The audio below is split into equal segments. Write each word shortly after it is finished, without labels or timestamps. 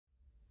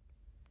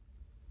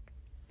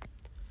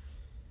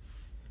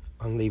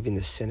On leaving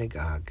the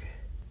synagogue,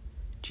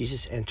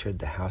 Jesus entered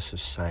the house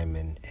of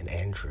Simon and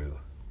Andrew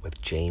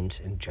with James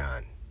and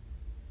John.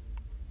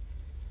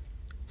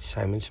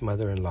 Simon's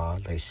mother-in-law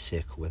lay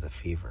sick with a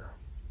fever.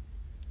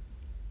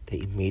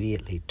 They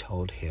immediately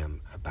told him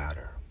about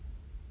her.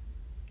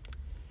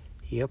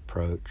 He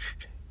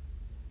approached,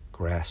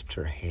 grasped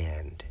her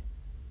hand,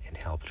 and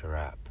helped her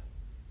up.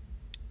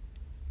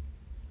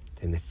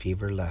 Then the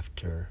fever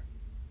left her,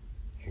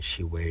 and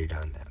she waited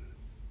on them.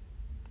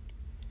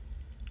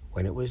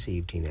 When it was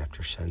evening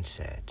after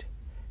sunset,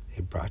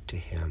 they brought to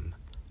him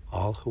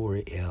all who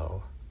were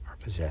ill or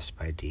possessed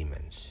by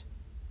demons.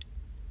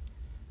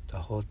 The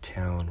whole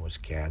town was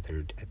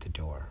gathered at the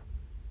door.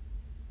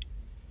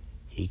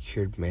 He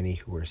cured many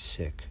who were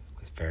sick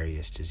with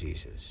various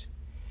diseases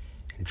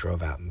and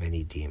drove out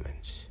many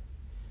demons,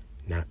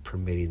 not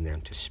permitting them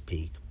to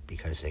speak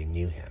because they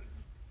knew him.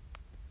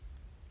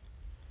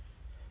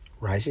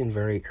 Rising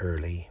very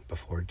early,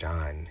 before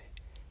dawn,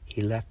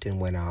 he left and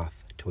went off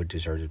to a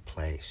deserted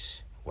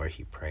place where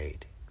he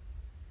prayed.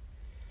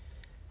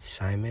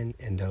 Simon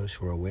and those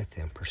who were with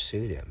him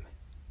pursued him,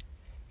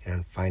 and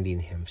on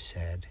finding him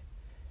said,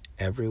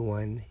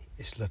 "Everyone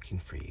is looking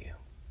for you."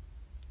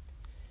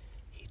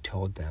 He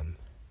told them,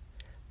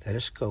 "Let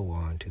us go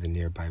on to the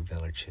nearby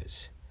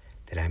villages,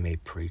 that I may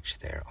preach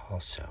there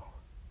also.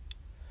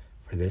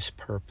 For this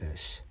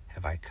purpose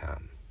have I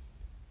come."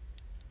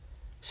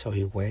 So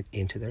he went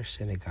into their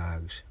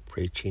synagogues,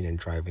 preaching and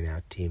driving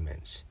out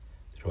demons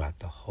throughout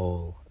the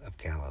whole of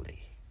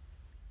Galilee.